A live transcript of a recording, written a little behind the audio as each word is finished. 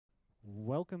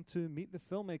Welcome to Meet the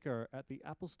Filmmaker at the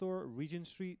Apple Store, Regent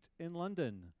Street in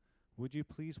London. Would you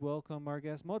please welcome our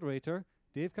guest moderator,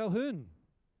 Dave Calhoun.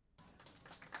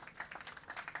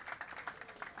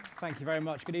 Thank you very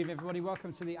much. Good evening, everybody.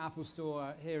 Welcome to the Apple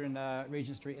Store here in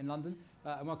Regent Street in London.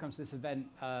 And welcome to this event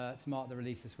to mark the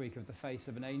release this week of The Face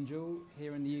of an Angel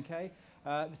here in the UK.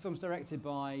 The film's directed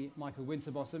by Michael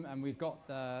Winterbottom, and we've got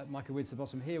Michael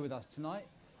Winterbottom here with us tonight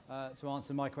to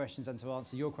answer my questions and to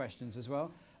answer your questions as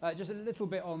well. Just a little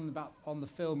bit on the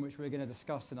film which we're going to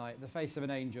discuss tonight, The Face of an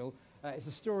Angel. It's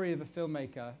a story of a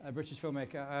filmmaker, a British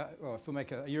filmmaker,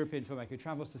 a European filmmaker who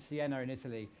travels to Siena in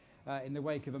Italy in the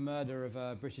wake of a murder of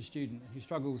a British student who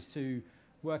struggles to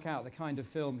work out the kind of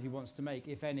film he wants to make,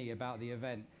 if any, about the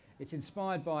event. It's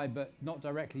inspired by, but not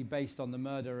directly based on, the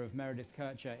murder of Meredith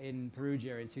Kercher in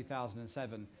Perugia in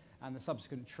 2007 and the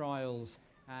subsequent trials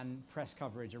and press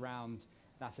coverage around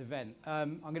that event.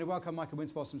 I'm going to welcome Michael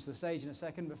Winterbottom to the stage in a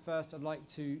second, but first I'd like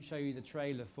to show you the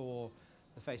trailer for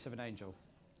The Face of an Angel.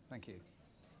 Thank you.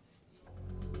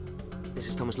 This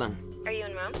is Thomas Lang. Are you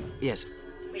in Rome? Yes.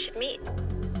 We should meet.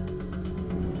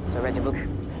 So I read your book.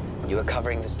 You were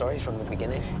covering the story from the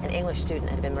beginning? An English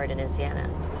student had been murdered in Siena.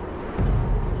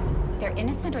 They're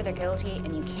innocent or they're guilty,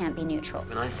 and you can't be neutral.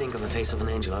 When I think of The Face of an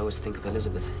Angel, I always think of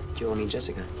Elizabeth. Do you all mean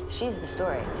Jessica? She's the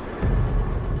story.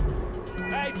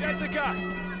 Hey, Jessica!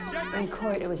 In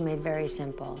court, it was made very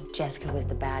simple. Jessica was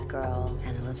the bad girl,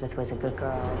 and Elizabeth was a good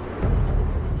girl.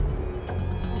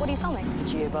 What are you filming? Did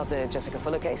you hear about the Jessica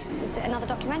Fuller case? Is it another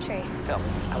documentary? Film.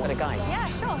 I want a guide. Yeah,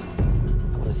 sure.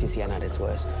 I want to see Siena at its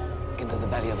worst. Into the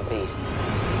belly of the beast.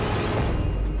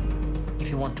 If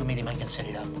you want to meet him, I can set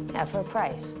it up. Yeah, for a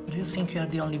price. Do you think you are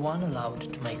the only one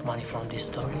allowed to make money from this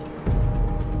story?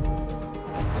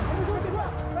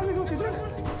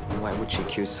 Why would she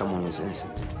accuse someone who's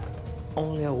innocent?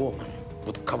 Only a woman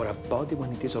would cover a body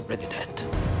when it is already dead.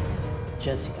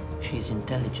 Jessica, she's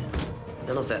intelligent.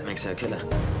 None of that makes her a killer.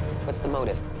 What's the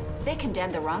motive? They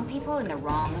condemned the wrong people in the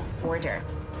wrong order.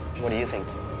 What do you think?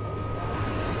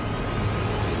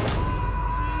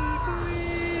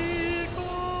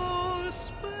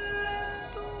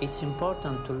 It's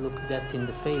important to look death in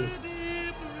the face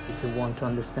if you want to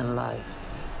understand life.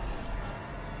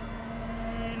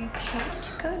 Where did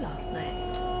you go last night?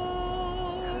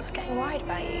 I was getting worried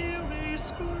about you.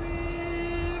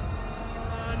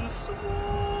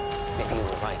 Maybe you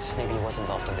were right. Maybe he was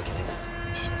involved in the killing.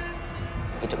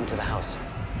 He took me to the house.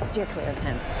 Steer clear of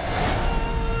him.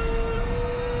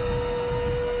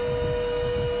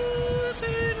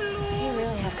 You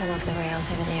really have come off the rails,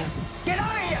 haven't you? Get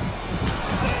out of here!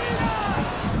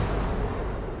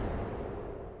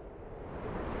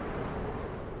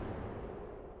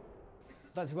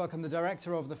 I'd like to welcome the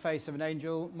director of The Face of an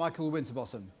Angel, Michael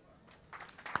Winterbottom.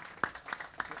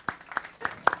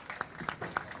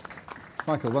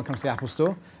 Michael, welcome to the Apple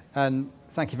Store, and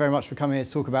thank you very much for coming here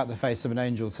to talk about The Face of an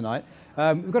Angel tonight.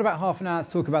 We've got about half an hour to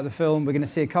talk about the film. We're going to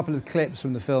see a couple of clips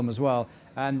from the film as well,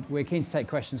 and we're keen to take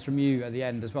questions from you at the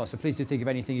end as well, so please do think of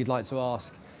anything you'd like to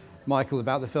ask Michael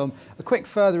about the film. A quick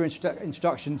further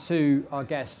introduction to our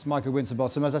guest, Michael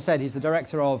Winterbottom. As I said, he's the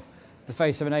director of The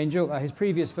Face of an Angel. His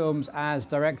previous films as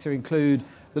director include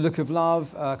The Look of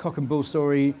Love, Cock and Bull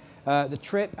Story, The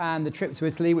Trip and The Trip to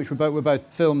Italy, which were both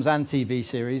films and TV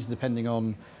series, depending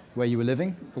on where you were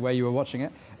living or where you were watching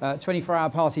it. 24 Hour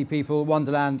Party People,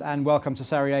 Wonderland, and Welcome to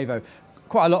Sarajevo.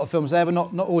 Quite a lot of films there, but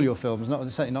not all your films,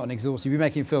 certainly not an exhaustive. You've been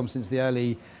making films since the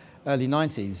early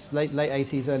 90s, late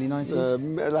 80s, early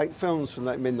 90s? Like films from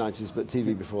like mid-90s, but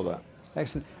TV before that.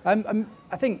 Excellent.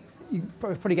 I think you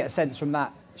probably get a sense from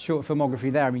that short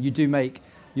filmography there. I mean,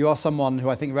 you are someone who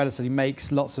I think relatively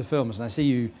makes lots of films, and I see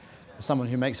you as someone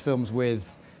who makes films with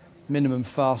minimum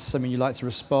fuss. I mean, you like to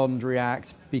respond,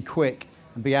 react, be quick,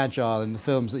 and be agile in the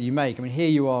films that you make. I mean, here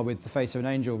you are with The Face of an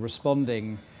Angel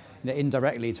responding,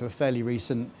 indirectly to a fairly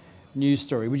recent news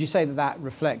story. Would you say that that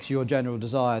reflects your general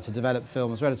desire to develop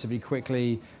films relatively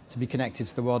quickly, to be connected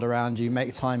to the world around you,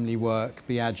 make timely work,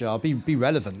 be agile, be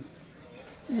relevant?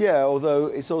 Yeah, although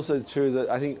it's also true that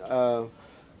I think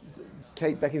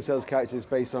Kate Beckinsale's character is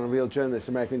based on a real journalist,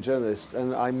 American journalist,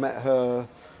 and I met her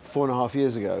 4.5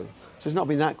 years ago. So it's not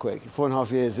been that quick.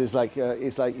 4.5 years is like,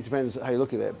 it depends how you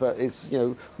look at it, but it's,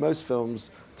 most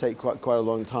films take quite a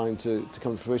long time to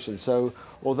come to fruition. So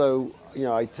although,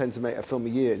 I tend to make a film a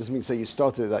year, it doesn't mean to say you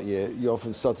started it that year, you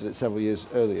often started it several years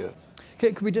earlier.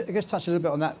 Could we, I guess, touch a little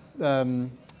bit on that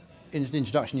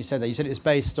introduction you said there? You said it was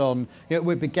based on,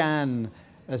 it began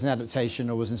as an adaptation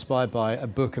or was inspired by a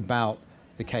book about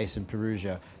the case in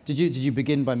Perugia. Did you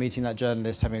begin by meeting that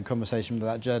journalist, having a conversation with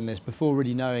that journalist before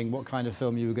really knowing what kind of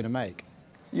film you were going to make?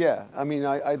 Yeah, I mean,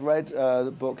 I'd read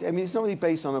the book. I mean, it's not really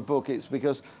based on a book. It's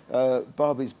because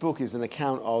Barbie's book is an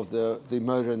account of the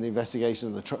murder and the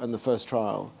investigation and the first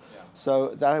trial. Yeah.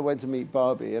 So then I went to meet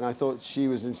Barbie, and I thought she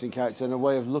was an interesting character and a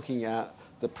way of looking at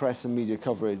the press and media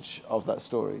coverage of that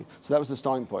story. So that was the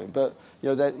starting point. But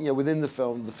within the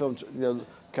film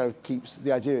kind of keeps,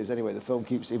 the idea is anyway, the film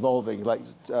keeps evolving. Like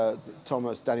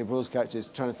Thomas, Daniel Bruhl's character, is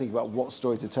trying to think about what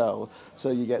story to tell. So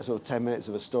you get sort of 10 minutes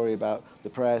of a story about the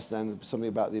press, then something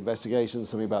about the investigation,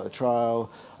 something about the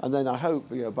trial, and then I hope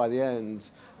by the end,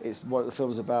 it's what the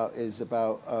film's about is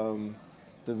about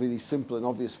the really simple and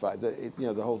obvious fact that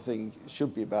the whole thing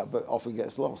should be about, but often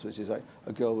gets lost, which is like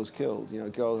a girl was killed. A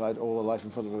girl who had all her life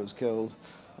in front of her was killed.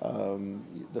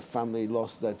 The family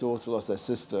lost their daughter, lost their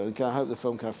sister, and I hope the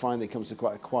film kind of finally comes to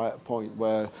quite a quiet point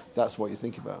where that's what you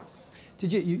think about.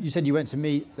 Did you said you went to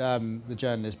meet the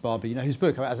journalist Barbie, whose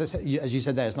book, as you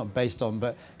said there, it's not based on,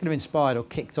 but kind of inspired or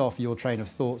kicked off your train of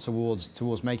thought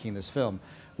towards making this film.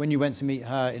 When you went to meet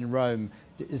her in Rome,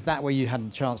 is that where you had a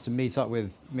chance to meet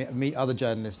other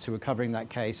journalists who were covering that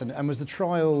case? And was the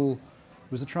trial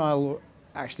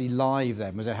actually live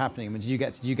then? Was it happening? I mean, did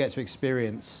you get to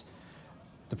experience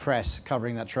the press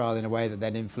covering that trial in a way that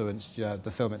then influenced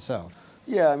the film itself?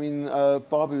 Yeah, I mean,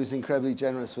 Barbie was incredibly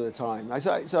generous with her time.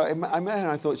 So I met her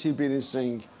and I thought she'd be an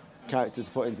interesting character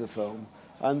to put into the film.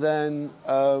 And then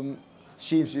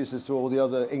she introduced us to all the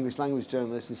other English language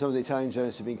journalists and some of the Italian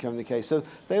journalists who've been covering the case. So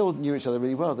they all knew each other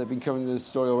really well. They've been covering the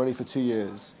story already for 2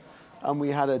 years. And we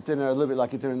had a dinner, a little bit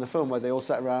like a dinner in the film, where they all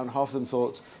sat around. Half of them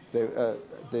thought the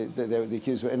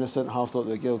accused were innocent, half thought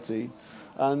they were guilty.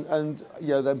 And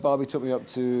then Barbie took me up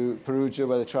to Perugia,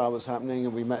 where the trial was happening,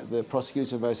 and we met the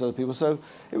prosecutor and various other people. So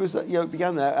it was, it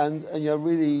began there, and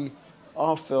really,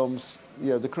 our films,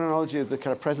 the chronology of the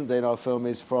kind of present day in our film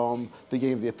is from the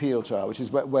beginning of the appeal trial, which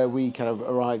is where we kind of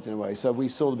arrived in a way. So we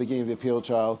saw the beginning of the appeal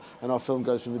trial, and our film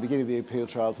goes from the beginning of the appeal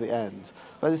trial to the end.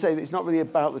 But as I say, it's not really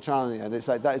about the trial in the end. It's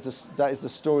like that is the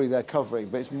story they're covering,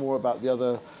 but it's more about the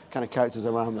other kind of characters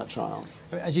around that trial.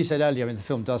 As you said earlier, I mean, the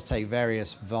film does take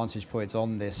various vantage points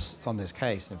on this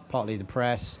case, partly the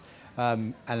press,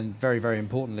 and very, very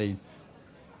importantly,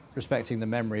 respecting the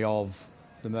memory of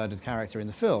the murdered character in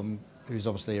the film, who's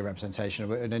obviously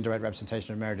an indirect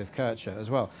representation of Meredith Kercher as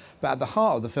well. But at the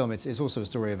heart of the film, it's also a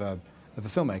story of a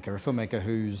filmmaker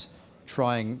who's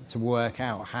trying to work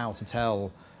out how to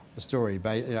tell a story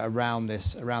around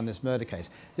this murder case.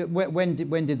 When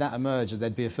did that emerge? That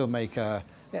there'd be a filmmaker?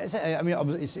 I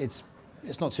mean,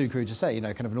 it's not too crude to say,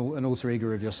 kind of an alter ego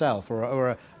of yourself, or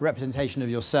a representation of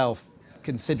yourself,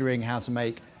 considering how to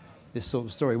make this sort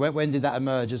of story. When did that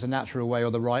emerge as a natural way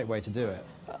or the right way to do it?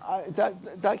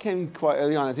 That came quite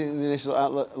early on. I think in the initial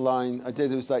outline I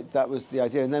did, it was like that was the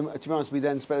idea. And then, to be honest, we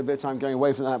then spent a bit of time going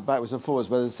away from that, backwards and forwards,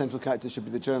 whether the central character should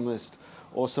be the journalist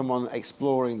or someone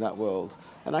exploring that world.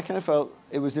 And I kind of felt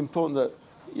it was important that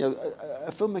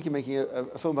a filmmaker making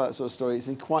a film about that sort of story is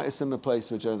in quite a similar place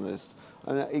to a journalist.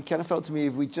 And it kind of felt to me,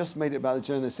 if we just made it about the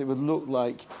journalist, it would look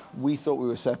like we thought we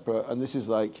were separate, and this is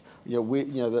like,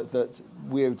 that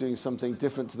we're doing something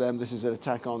different to them. This is an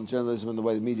attack on journalism and the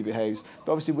way the media behaves.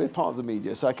 But obviously, we're part of the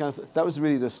media, so I kind of that was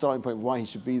really the starting point of why he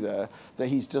should be there. That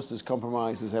he's just as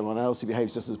compromised as everyone else. He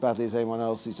behaves just as badly as anyone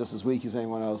else. He's just as weak as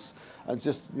anyone else. And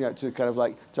just to kind of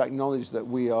like to acknowledge that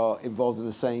we are involved in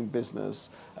the same business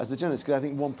as the journalists. Because I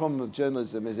think one problem of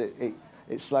journalism is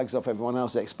it slags off everyone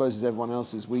else, it exposes everyone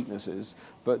else's weaknesses,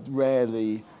 but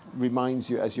rarely reminds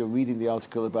you, as you're reading the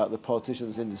article about the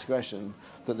politician's indiscretion,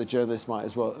 that the journalist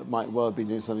might well have been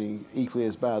doing something equally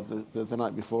as bad the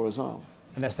night before as well.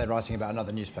 Unless they're writing about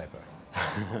another newspaper.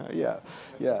 Yeah.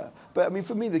 But I mean,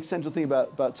 for me, the central thing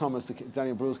about Thomas,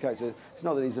 Daniel Bruhl's character, it's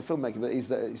not that he's a filmmaker, but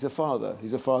he's a father.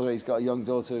 He's a father. He's got a young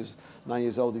daughter who's 9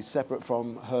 years old. He's separate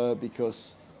from her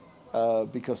because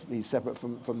he's separate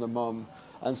from the mum.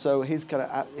 And so his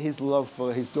love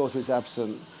for his daughter is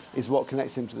absent is what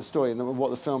connects him to the story. And what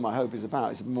the film, I hope, is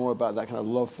about is more about that kind of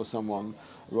love for someone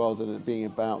rather than it being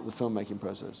about the filmmaking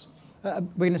process. We're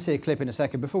going to see a clip in a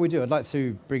second. Before we do, I'd like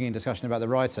to bring in discussion about the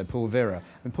writer, Paul Vera.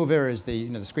 And Paul Vera is the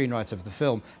screenwriter of the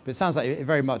film, but it sounds like it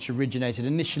very much originated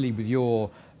initially with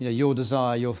your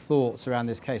desire, your thoughts around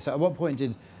this case. So at what point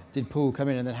did Paul come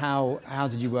in, and then how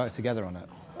did you work together on it?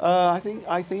 I think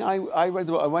I read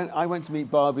the book. I went to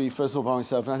meet Barbie first of all by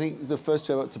myself, and I think the first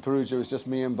trip up to Perugia was just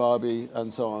me and Barbie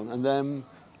and so on. And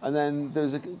then there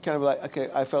was a kind of like, okay,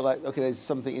 I felt like, okay, there's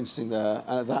something interesting there.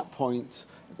 And at that point,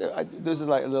 there was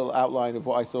like a little outline of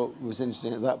what I thought was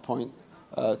interesting. At that point,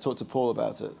 talked to Paul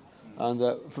about it,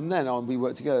 and from then on we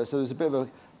worked together. So there was a bit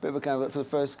of a kind of, for the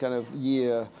first kind of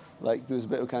year, like there was a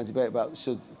bit of kind of debate about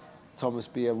should Thomas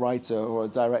be a writer or a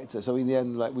director. So in the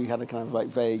end, like we had a kind of like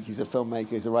vague. He's a filmmaker,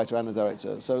 he's a writer and a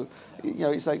director. So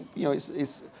it's like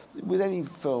it's with any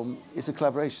film, it's a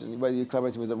collaboration. Whether you're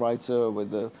collaborating with the writer or with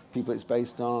the people it's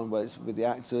based on, whether it's with the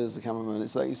actors, the cameraman.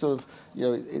 It's like you sort of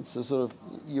it's a sort of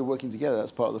you're working together.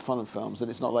 That's part of the fun of films,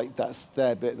 and it's not like that's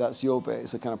their bit, that's your bit.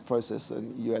 It's a kind of process,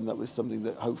 and you end up with something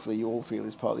that hopefully you all feel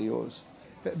is partly yours.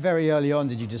 Very early on,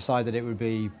 did you decide that it would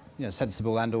be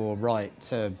sensible and/or right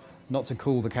to not to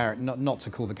call the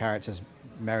characters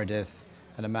Meredith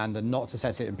and Amanda, not to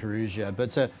set it in Perugia,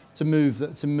 but to move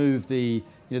the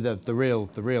the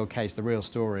real case, the real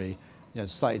story,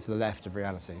 slightly to the left of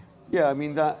reality? Yeah, I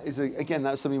mean that is again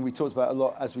that's something we talked about a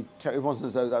lot as we. It wasn't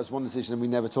as though that was one decision and we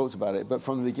never talked about it. But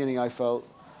from the beginning, I felt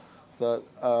that.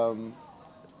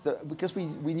 That because we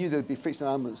knew there would be fictional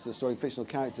elements to the story, fictional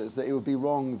characters, that it would be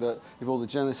wrong that if all the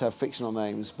journalists have fictional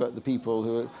names, but the people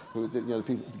the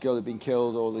girl who'd been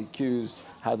killed or the accused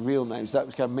had real names, that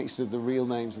was kind of mixed of the real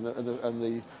names and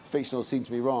the fictional seemed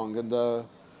to be wrong.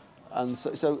 And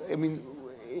so I mean,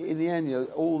 in the end,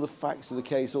 all the facts of the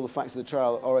case, all the facts of the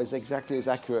trial are exactly as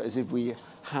accurate as if we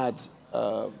had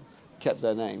kept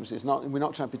their names. It's not. We're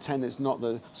not trying to pretend it's not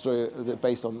the story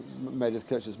based on Meredith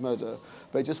Kercher's murder,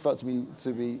 but it just felt to me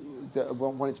that I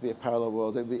want it to be a parallel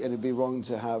world, and it'd be wrong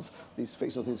to have these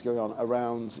fictional things going on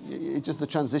around. It just the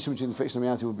transition between the fiction and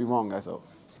reality would be wrong, I thought.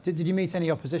 Did you meet any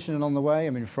opposition along the way?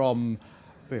 I mean, from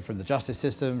the justice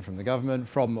system, from the government,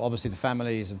 from obviously the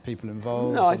families of people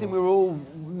involved? No, I think we were all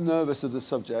nervous of the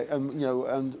subject, and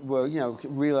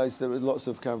realised there were lots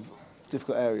of kind of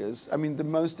difficult areas. I mean, the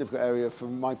most difficult area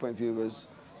from my point of view was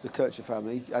the Kercher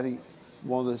family. I think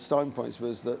one of the starting points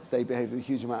was that they behaved with a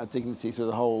huge amount of dignity through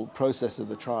the whole process of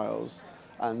the trials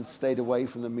and stayed away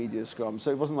from the media scrum. So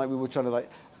it wasn't like we were trying to like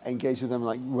engage with them and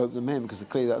like rope them in, because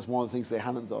clearly that's one of the things they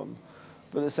hadn't done.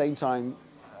 But at the same time,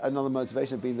 another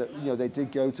motivation had been that they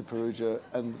did go to Perugia,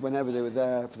 and whenever they were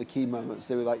there for the key moments,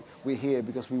 they were like, we're here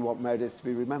because we want Meredith to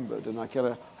be remembered. And I kind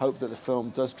of hope that the film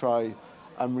does try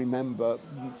and remember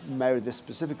Meredith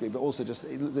specifically, but also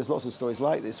there's lots of stories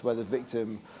like this where the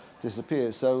victim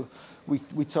disappears. So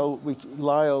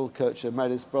Lyle Kercher,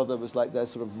 Meredith's brother, was like their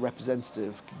sort of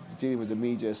representative dealing with the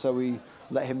media. So we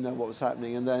let him know what was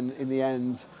happening, and then in the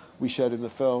end we showed him the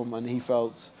film, and he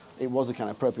felt it was a kind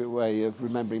of appropriate way of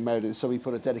remembering Meredith. So we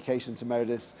put a dedication to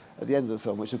Meredith at the end of the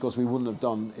film, which of course we wouldn't have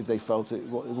done if they felt it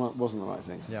wasn't the right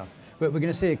thing. Yeah, we're going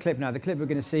to see a clip now. The clip we're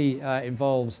going to see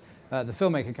involves the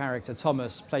filmmaker character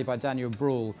Thomas, played by Daniel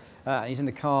Bruhl. He's in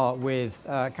the car with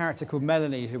a character called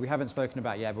Melanie, who we haven't spoken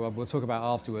about yet, but we'll talk about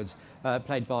afterwards,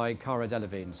 played by Cara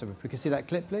Delevingne. So if we could see that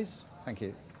clip, please. Thank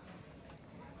you.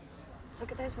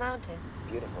 Look at those mountains.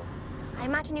 Beautiful. I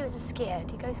imagine you as a skier.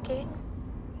 Do you go skiing?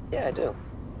 Yeah, I do.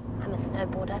 I'm a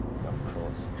snowboarder. Of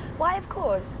course. Why, of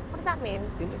course? What does that mean?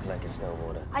 You look like a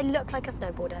snowboarder. I look like a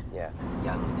snowboarder. Yeah,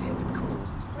 young, hip, and cool.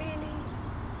 Really?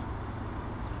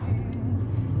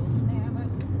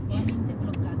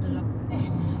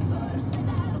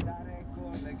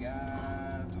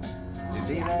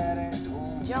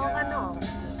 Giovano.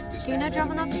 Do you know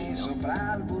Giovanotti? Do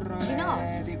you know?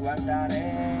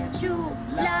 Giù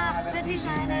la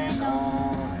vertigine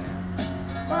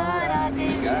ora di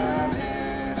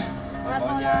cadere, la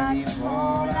voglia di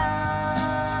volare.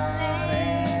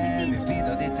 Mi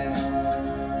fido di te,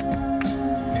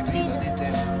 mi fido di te,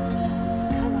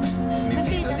 mi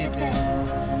fido di te,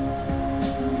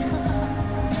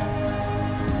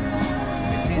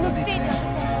 mi fido di te,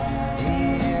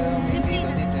 io mi fido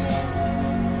di te,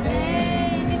 e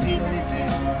mi fido di te,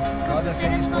 cosa sei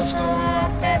disposto a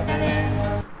perdere?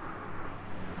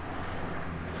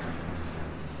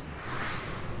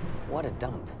 What a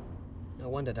dump. No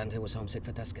wonder Dante was homesick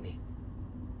for Tuscany.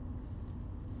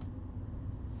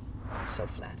 It's so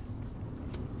flat.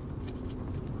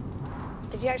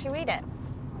 Did you actually read it?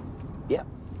 Yeah.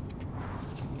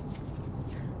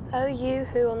 O you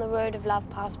who on the road of love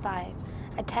pass by,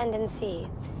 attend and see,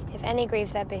 if any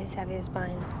grief there be his heaviest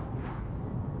mine.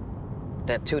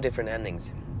 There are two different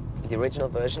endings. In the original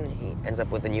version, he ends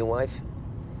up with a new wife,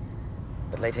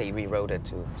 but later he rewrote it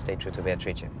to stay true to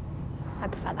Beatrice. I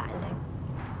prefer that ending.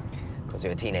 Because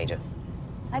you're a teenager.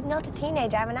 I'm not a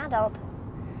teenager, I'm an adult.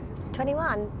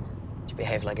 21. You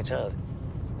behave like a child.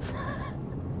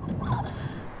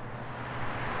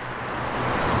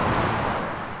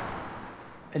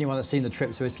 Anyone that's seen the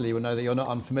trip to Italy will know that you're not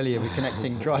unfamiliar with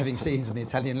connecting driving scenes in the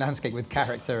Italian landscape with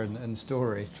character and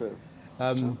story. It's true.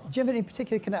 Do you have any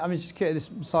particular connection? I mean, just this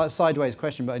sideways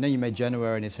question, but I know you made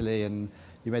Genoa in Italy, and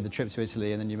you made the trip to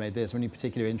Italy and then you made this. Any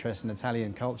particular interest in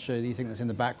Italian culture? Do you think that's in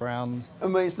the background? I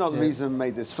mean, it's not the reason I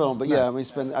made this film, but No. yeah, I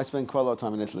mean, I spend quite a lot of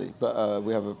time in Italy, but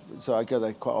so I go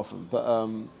there quite often.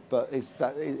 But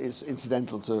it's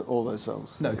incidental to all those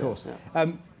films. No, of course.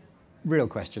 Yeah. Real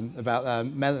question about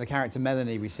the character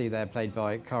Melanie we see there, played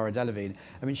by Cara Delevingne.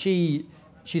 I mean, she's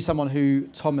someone who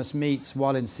Thomas meets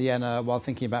while in Siena, while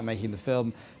thinking about making the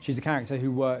film. She's a character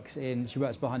who works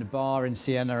behind a bar in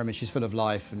Siena. I mean, she's full of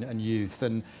life and youth,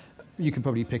 and you can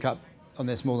probably pick up on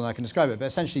this more than I can describe it. But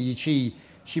essentially,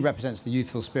 she represents the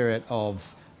youthful spirit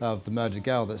of the murdered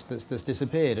girl that's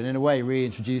disappeared, and in a way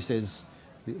reintroduces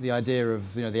the idea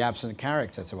of the absent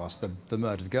character to us, the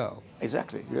murdered girl.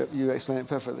 Exactly, you explain it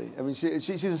perfectly. I mean,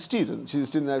 she's a student. She's a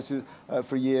student there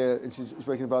for a year, and she's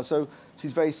working in the bar. So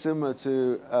she's very similar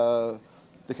to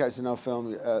the characters in our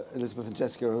film, Elizabeth and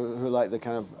Jessica, who are like the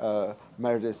kind of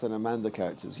Meredith and Amanda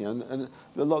characters. And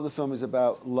a lot of the film is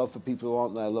about love for people who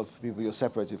aren't there, love for people you're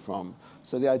separated from.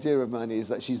 So the idea of Melanie is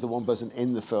that she's the one person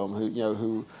in the film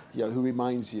who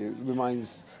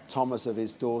reminds Thomas of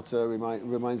his daughter,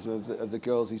 reminds him of the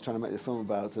girls he's trying to make the film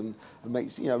about, and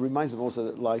reminds him also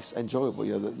that life's enjoyable.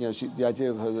 The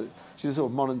idea of her, that she's a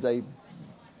sort of modern day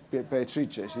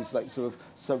Beatrice. She's like sort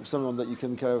of someone that you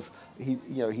can kind of he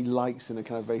likes in a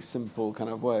kind of very simple kind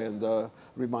of way, and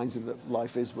reminds him that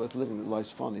life is worth living, that life's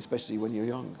fun, especially when you're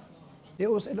young. It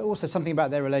also something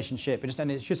about their relationship,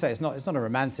 and it should say it's not a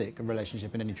romantic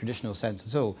relationship in any traditional sense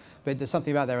at all, but there's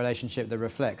something about their relationship that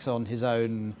reflects on his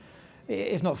own,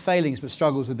 if not failings, but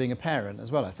struggles with being a parent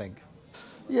as well, I think.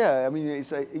 Yeah, I mean, he's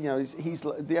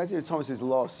the idea of Thomas is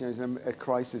lost. He's in a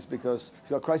crisis because he's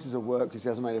got a crisis at work because he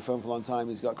hasn't made a film for a long time.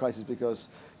 He's got a crisis because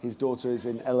his daughter is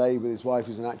in LA with his wife,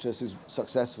 who's an actress who's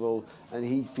successful, and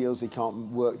he feels he can't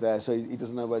work there, so he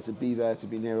doesn't know where to be there, to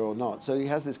be near her or not. So he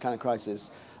has this kind of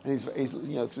crisis, and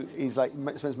he's like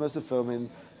spends most of the film in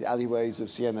the alleyways of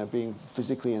Siena, being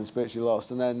physically and spiritually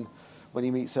lost, and then when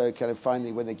he meets her, kind of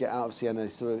finally, when they get out of Siena,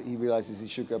 he realizes he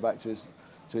should go back to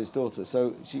his daughter.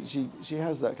 So she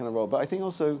has that kind of role. But I think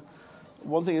also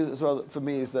one thing as well for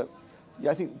me is that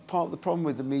I think part of the problem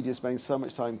with the media spending so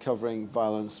much time covering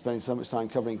violence, spending so much time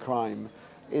covering crime,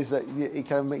 is that it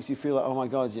kind of makes you feel like, oh my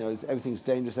God, everything's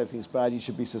dangerous, everything's bad, you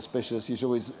should be suspicious, you should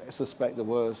always suspect the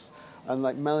worst. And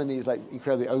like Melanie is like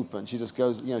incredibly open. She just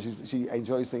goes, she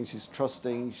enjoys things, she's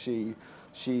trusting, she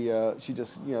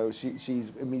just,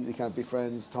 she's immediately kind of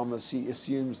befriends Thomas. She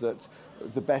assumes that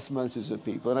the best motives of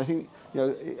people, and I think,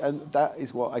 and that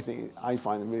is what I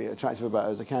find really attractive about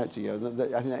her as a character. I think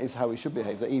that is how we should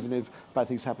behave. That even if bad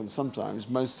things happen sometimes,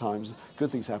 most times good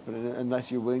things happen, and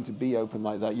unless you're willing to be open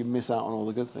like that, you miss out on all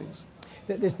the good things.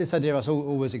 This idea of us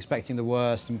always expecting the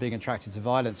worst and being attracted to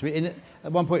violence. I mean,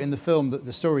 at one point in the film,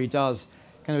 the story does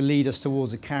kind of lead us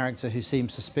towards a character who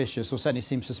seems suspicious, or certainly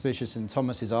seems suspicious in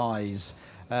Thomas's eyes.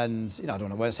 And I don't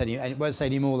know, won't say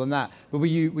any more than that. But were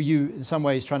you in some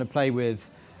ways trying to play with,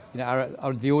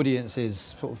 the audience's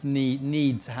sort of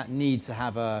need to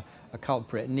have a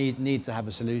culprit, need to have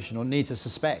a solution, or need to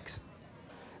suspect?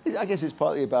 I guess it's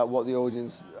partly about what the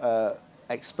audience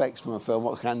expects from a film,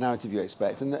 what kind of narrative you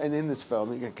expect. And in this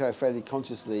film, it kind of fairly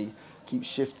consciously keeps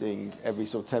shifting every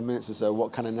sort of 10 minutes or so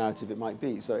what kind of narrative it might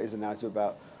be. So it is a narrative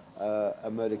about a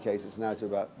murder case, it's a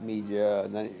narrative about media,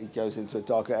 and then it goes into a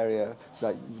darker area. It's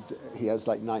like he has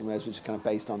like nightmares, which are kind of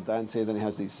based on Dante. Then he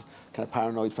has these kind of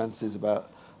paranoid fantasies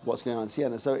about what's going on in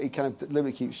Siena. So it kind of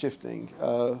deliberately keeps shifting.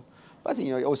 But I think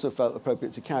it also felt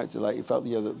appropriate to character. Like it felt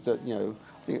that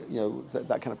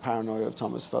kind of paranoia of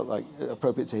Thomas felt like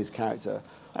appropriate to his character.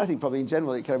 And I think probably in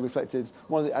general it kind of reflected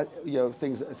one of the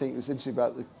things that I think was interesting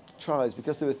about the trials,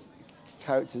 because there were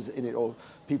characters in it, or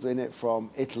people in it from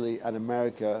Italy and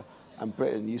America and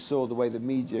Britain. You saw the way the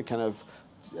media kind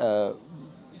of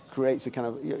creates a kind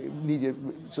of media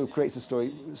sort of creates a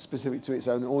story specific to its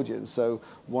own audience. So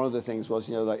one of the things was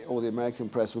like all the American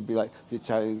press would be like, the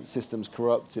Italian system's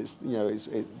corrupt. It's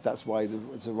that's why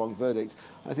it's a wrong verdict.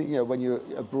 I think when you're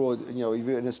abroad, you're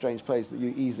in a strange place, that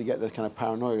you easily get this kind of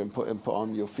paranoia and put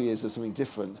on your fears of something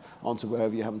different onto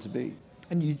wherever you happen to be.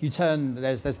 And you turn,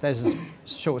 there's a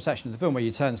short section of the film where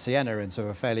you turn Siena into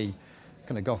a fairly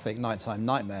kind of gothic nighttime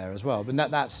nightmare as well. But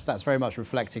that's very much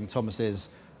reflecting Thomas's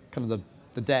kind of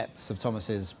the depths of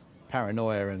Thomas's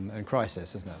paranoia and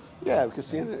crisis, isn't it? Yeah, because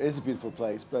Siena is a beautiful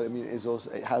place, but I mean,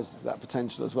 it has that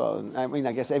potential as well. And I mean,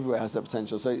 I guess everywhere has that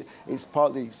potential. So it's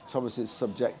partly Thomas's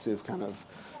subjective kind of,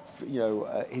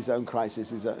 his own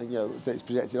crisis is, that's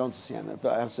projected onto Siena.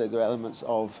 But I have to say there are elements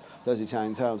of those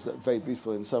Italian towns that are very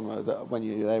beautiful in summer, that when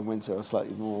you're there in winter are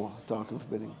slightly more dark and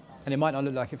forbidding. And it might not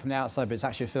look like it from the outside, but it's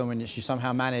actually a film in which you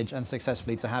somehow manage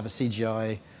unsuccessfully to have a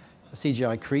CGI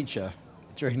creature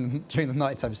during the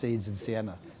nighttime scenes in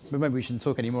Siena. But maybe we shouldn't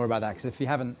talk any more about that, because if you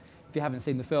haven't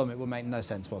seen the film, it will make no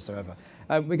sense whatsoever.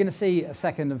 We're going to see a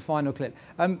second and final clip.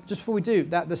 Just before we do,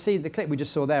 the clip we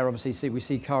just saw there, obviously we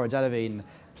see Cara Delevingne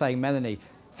playing Melanie.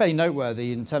 Fairly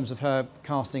noteworthy in terms of her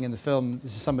casting in the film.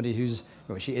 This is somebody who's,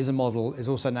 well, she is a model, is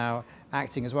also now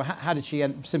acting as well. How did she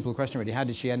end, simple question really, how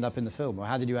did she end up in the film, or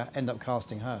how did you end up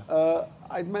casting her?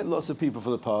 I'd met lots of people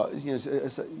for the part. You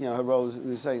know, her role, as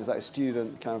we were saying, is like a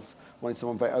student, kind of wanted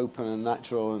someone very open and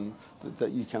natural, and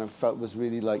that you kind of felt was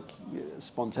really like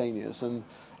spontaneous. And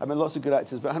I met lots of good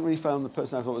actors, but I hadn't really found the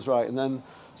person I thought was right. And then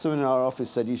someone in our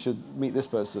office said, you should meet this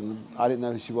person. I didn't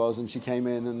know who she was, and she came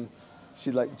in, and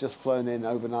she'd like just flown in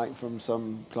overnight from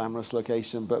some glamorous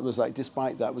location, but was like,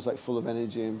 despite that, was like full of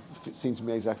energy and seemed to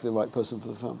be exactly the right person for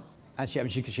the film. Actually, I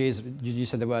mean, she is, you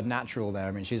said the word natural there.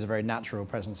 I mean, she's a very natural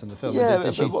presence in the film. Yeah,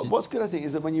 but what's good, I think,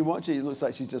 is that when you watch it, it looks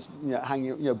like she's just, you know, hanging,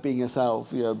 you know, being herself,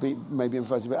 you know, maybe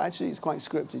improvising, but actually it's quite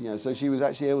scripted, you know. So she was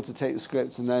actually able to take the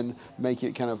script and then make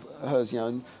it kind of hers, you know.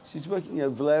 And she's working, you know,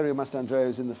 Valerio Mastandrea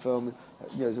is in the film,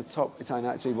 you know, is a top Italian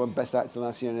actor, he won Best Actor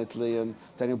last year in Italy, and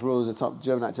Daniel Bruhl is a top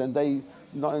German actor, and they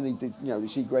not only did, you know,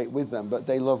 she great with them, but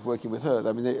they love working with her.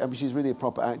 I mean, she's really a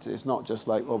proper actor. It's not just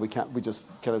like, well, we just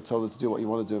kind of told her to do what you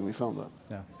want to do and we filmed her.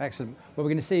 Yeah, excellent. Well,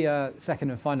 we're going to see a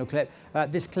second and final clip.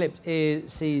 This clip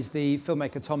sees the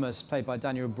filmmaker Thomas, played by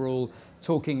Daniel Bruhl,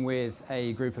 talking with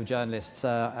a group of journalists,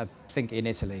 I think in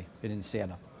Italy, in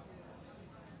Siena.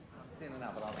 I'm Siena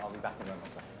now, but I'll be back in a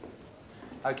moment.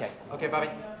 Okay, Bobby.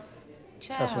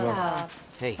 Ciao.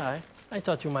 Hey. Hi. I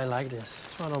thought you might like this.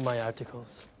 It's one of my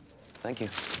articles. Thank you.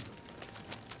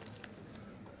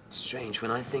 Strange, when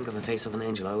I think of the face of an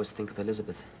angel, I always think of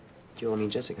Elizabeth. Do you all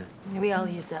mean Jessica? We all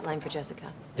use that line for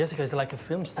Jessica. Jessica is like a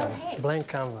film star, blank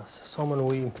canvas, someone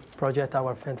we project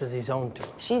our fantasies onto.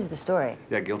 She's the story.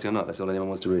 Yeah, guilty or not, that's all anyone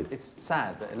wants to read. It's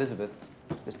sad that Elizabeth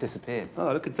just disappeared.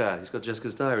 Oh, look at that. He's got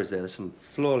Jessica's diaries there. There's some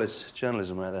flawless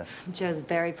journalism right there. Joe's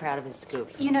very proud of his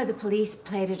scoop. You know, the police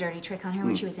played a dirty trick on her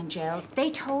when she was in jail. They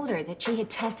told her that she had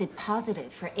tested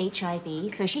positive for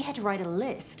HIV, so she had to write a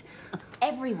list of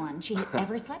everyone she had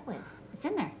ever slept with. It's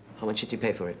in there. How much did you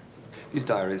pay for it? These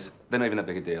diaries, they're not even that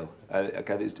big a deal.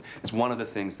 Okay, it's one of the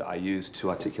things that I use to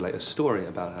articulate a story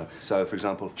about her. So, for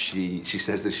example, she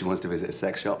says that she wants to visit a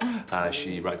sex shop.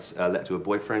 She writes a letter to her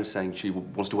boyfriend saying she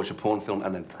wants to watch a porn film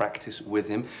and then practice with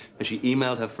him. And she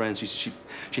emailed her friends.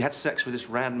 She had sex with this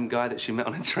random guy that she met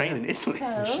on a train in Italy.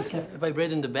 So? She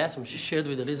vibrated in the bathroom. She shared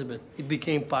with Elizabeth. It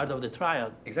became part of the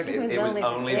trial. Exactly. It was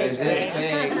only this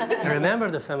big. I remember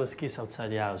the famous kiss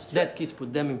outside the house. That kiss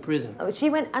put them in prison. Oh, she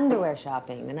went underwear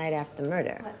shopping the night after the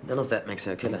murder. None of that makes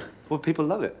her a killer. Well, people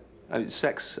love it. I mean,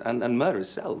 sex and murder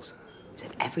sells. Is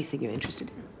that everything you're interested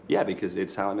in? Yeah, because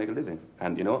it's how I make a living.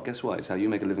 And you know what? Guess what? It's how you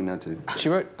make a living now, too. She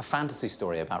wrote a fantasy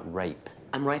story about rape.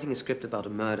 I'm writing a script about a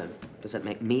murder. Does that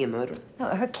make me a murderer? No,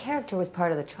 her character was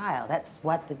part of the trial. That's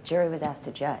what the jury was asked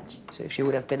to judge. So if she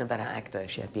would have been a better actor,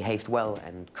 if she had behaved well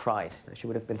and cried, she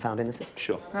would have been found innocent?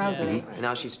 Sure. Probably. Yeah. And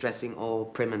now she's dressing all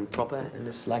prim and proper and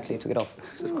is likely to get off.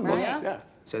 Right? Yeah.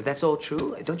 So if that's all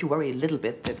true, don't you worry a little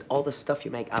bit that all the stuff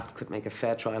you make up could make a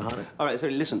fair trial harder? All right, so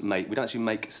listen, mate, we don't actually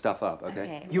make stuff up,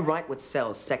 okay? You write what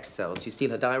sells, sex sells. You steal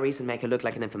her diaries and make her look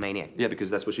like an infomaniac. Yeah, because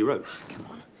that's what she wrote. Come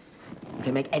on. You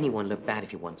can make anyone look bad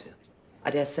if you want to. I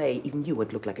dare say, even you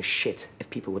would look like a shit if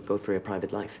people would go through your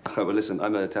private life. Oh, well, listen,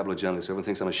 I'm a tabloid journalist, so everyone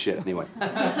thinks I'm a shit anyway.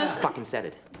 Fucking said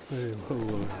it.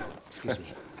 Excuse me.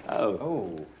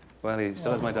 Oh. Well, he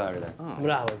still has my diary there.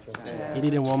 Bravo, Joe. He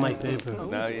didn't want my paper.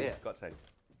 No, he's got taste.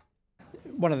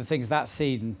 One of the things that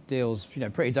scene deals, you know,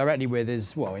 pretty directly with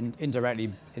is, well,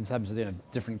 indirectly in terms of, you know,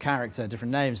 different character,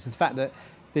 different names, the fact that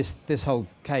this whole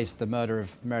case, the murder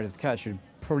of Meredith Kirkwood,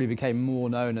 probably became more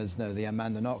known as, you know, the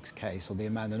Amanda Knox case or the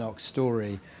Amanda Knox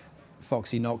story,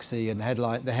 Foxy Knoxy, and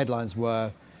the headlines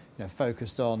were, you know,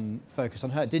 focused on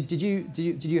her. Did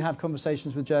you have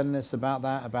conversations with journalists about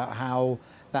that, about how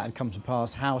that had come to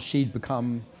pass, how she'd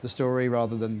become the story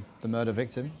rather than the murder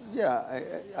victim? Yeah,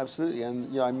 absolutely. And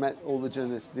you know, I met all the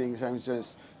journalists, the English language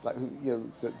journalists, like who,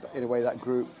 you know, in a way that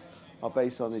group are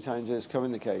based on the Italian journalists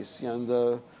covering the case. You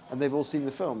know, and they've all seen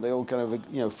the film. They all kind of,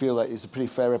 you know, feel like it's a pretty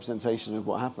fair representation of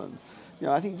what happened. You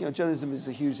know, I think, you know, journalism is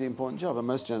a hugely important job, and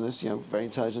most journalists, you know, very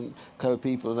intelligent, clever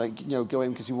people, like, you know, go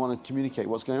in because you want to communicate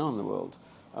what's going on in the world.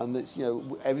 And it's, you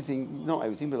know, everything, not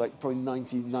everything, but like probably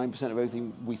 99% of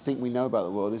everything we think we know about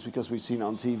the world is because we've seen it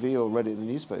on TV or read it in the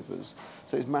newspapers.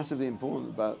 So it's massively important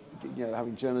about, you know,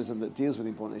 having journalism that deals with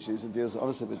important issues and deals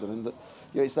honestly with them. And that,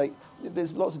 you know, it's like,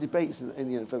 there's lots of debates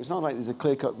in the film. It's not like there's a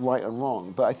clear-cut right and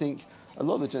wrong, but I think a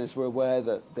lot of the journalists were aware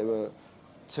that they were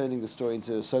turning the story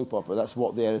into a soap opera. That's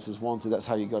what the editors wanted. That's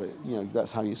how you got it.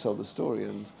 That's how you sold the story,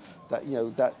 and that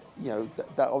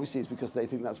obviously is because they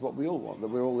think that's what we all want. That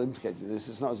we're all implicated in this.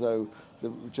 It's not as though the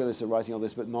journalists are writing all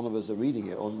this, but none of us are reading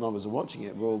it, or none of us are watching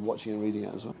it. We're all watching and reading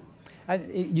it as well.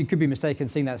 And you could be mistaken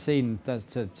seeing that scene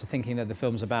to thinking that the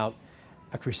film's about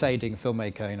a crusading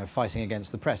filmmaker, fighting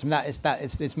against the press. I mean,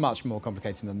 it's much more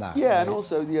complicated than that. Yeah, and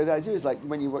also the idea is like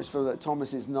when you watch the film that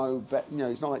Thomas is it's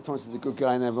not like Thomas is the good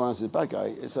guy and everyone else is the bad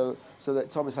guy. So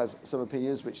that Thomas has some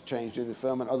opinions which change during the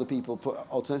film, and other people put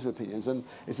alternative opinions, and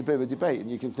it's a bit of a debate.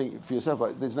 And you can think for yourself,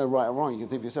 like, there's no right or wrong. You can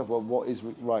think for yourself, well, what is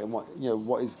right and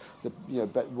what is the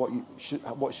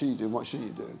what should you do and what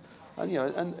shouldn't you do?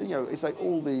 And it's like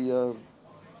all the.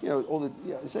 All the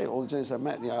journalists I've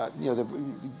met,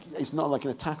 it's not like an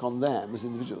attack on them as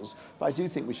individuals, but I do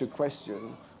think we should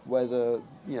question whether,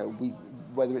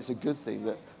 whether it's a good thing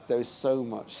that there is so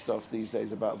much stuff these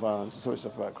days about violence, so much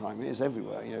stuff about crime. It is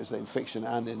everywhere, it's in fiction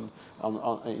and in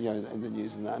the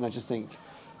news and that. And I just think,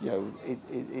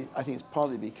 I think it's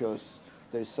partly because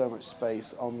there's so much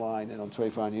space online and on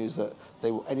 24-hour news that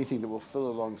anything that will fill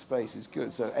a long space is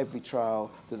good. So every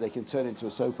trial that they can turn into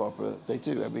a soap opera, they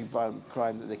do. Every violent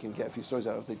crime that they can get a few stories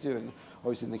out of, they do. And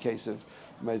obviously in the case of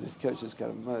Meredith Kercher's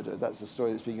kind of murder, that's a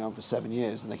story that's been going on for 7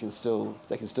 years, and they can still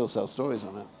sell stories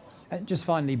on it. Just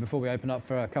finally, before we open up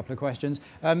for a couple of questions,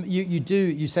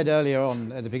 you said earlier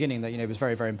on at the beginning that it was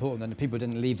very, very important that people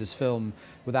didn't leave this film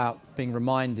without being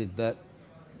reminded that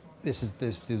this is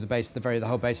the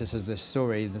whole basis of this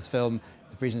story, this film.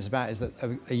 The reason it's about is that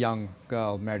a young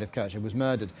girl, Meredith Kercher, was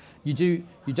murdered. You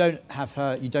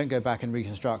don't go back and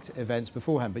reconstruct events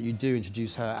beforehand, but you do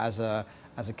introduce her as a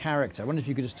character. I wonder if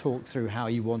you could just talk through how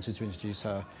you wanted to introduce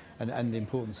her and the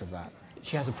importance of that.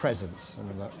 She has a presence.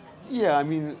 Yeah, I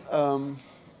mean,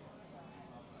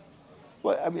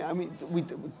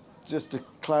 just to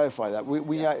clarify that,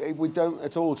 we don't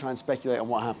at all try and speculate on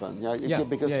what happened.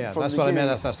 Because from that's the what I beginning,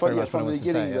 meant. That's very much what I wanted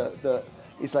to say. That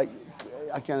it's like,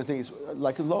 I kind of think it's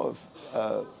like a lot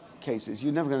of cases,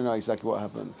 you're never going to know exactly what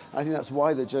happened. I think that's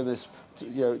why the journalists,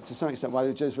 to some extent, why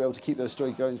the journalists were able to keep those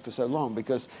stories going for so long,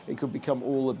 because it could become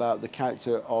all about the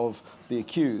character of the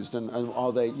accused and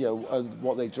are they, and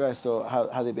what they dressed or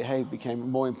how they behaved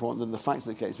became more important than the facts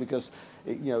of the case, because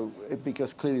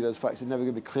because clearly those facts are never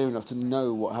going to be clear enough to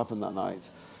know what happened that night.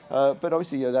 But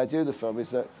obviously, the idea of the film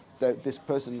is that this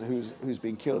person who's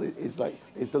been killed is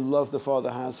the love the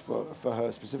father has for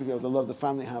her specifically, or the love the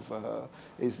family have for her.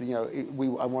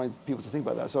 I wanted people to think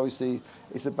about that. So obviously,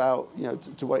 it's about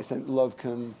to what extent love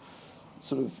can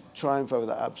sort of triumph over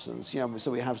that absence. So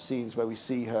we have scenes where we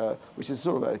see her, which is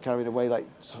sort of kind of in a way like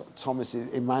Thomas is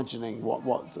imagining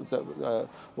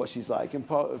what she's like, and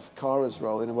part of Cara's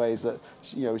role in a way is that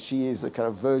she is the kind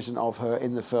of version of her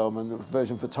in the film, and the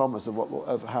version for Thomas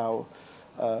of how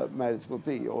Meredith would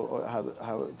be, or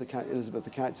how Elizabeth, the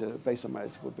character based on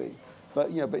Meredith, would be.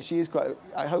 But she is quite.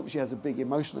 I hope she has a big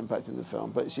emotional impact in the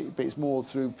film. But it's more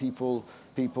through people's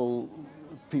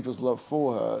love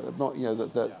for her, not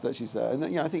that she's there. And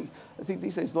I think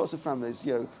these days lots of families,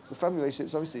 the family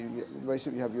relationships, obviously the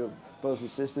relationship you have your brothers and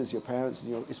sisters, your parents,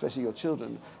 and especially your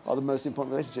children are the most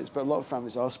important relationships. But a lot of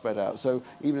families are spread out. So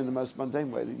even in the most mundane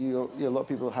way, that a lot of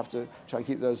people have to try and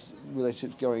keep those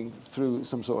relationships going through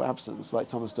some sort of absence, like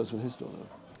Thomas does with his daughter.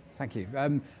 Thank you.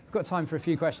 We've got time for a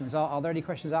few questions. Are there any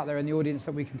questions out there in the audience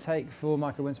that we can take for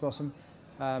Michael Winterbottom?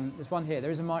 There's one here. There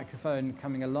is a microphone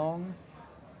coming along.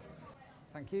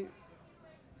 Thank you.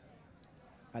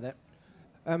 Hi there.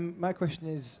 My question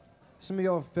is, some of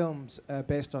your films are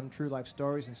based on true life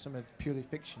stories and some are purely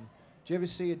fiction. Do you ever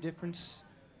see a difference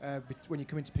when you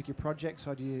come in to pick your projects,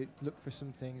 or do you look for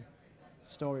something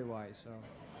story-wise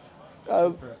or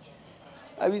approach?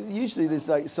 I mean, usually there's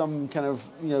like some kind of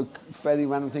fairly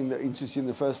random thing that interests you in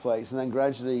the first place, and then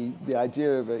gradually the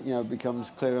idea of it becomes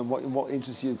clearer, and what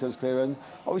interests you becomes clearer. And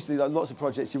obviously, like lots of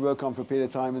projects you work on for a period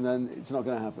of time, and then it's not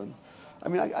going to happen. I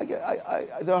mean, I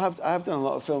have done a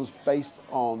lot of films based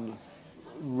on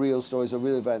real stories or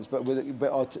real events, but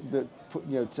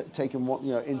taken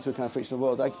into a kind of fictional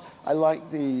world. I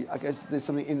guess there's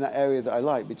something in that area that I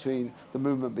like, between the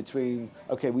movement between,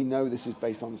 okay, we know this is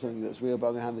based on something that's real, but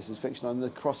on the other hand, this is fictional, and the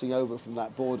crossing over from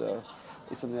that border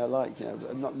is something I like.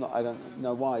 I don't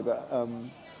know why, but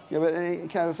but it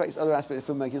kind of affects other aspects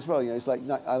of filmmaking as well. It's like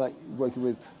I like working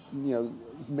with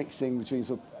mixing between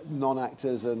sort of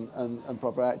non-actors and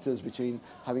proper actors, between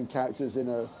having characters in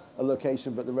a a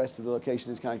location, but the rest of the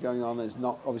location is kind of going on. It's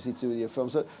not obviously to do with your film.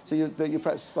 So you're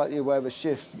perhaps slightly aware of a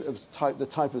shift of the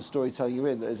type of storytelling you're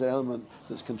in. There's an element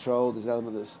that's controlled, there's an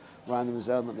element that's random, there's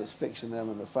an element that's fiction, an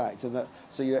element of fact, and that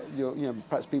so you're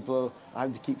perhaps people are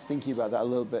having to keep thinking about that a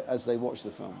little bit as they watch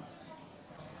the film.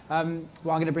 Well, I'm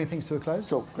going to bring things to a close.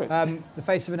 Cool, great. The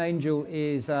Face of an Angel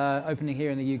is opening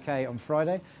here in the UK on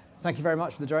Friday. Thank you very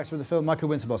much for the director of the film, Michael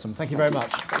Winterbottom. Thank you very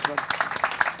much.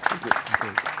 Thank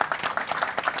you.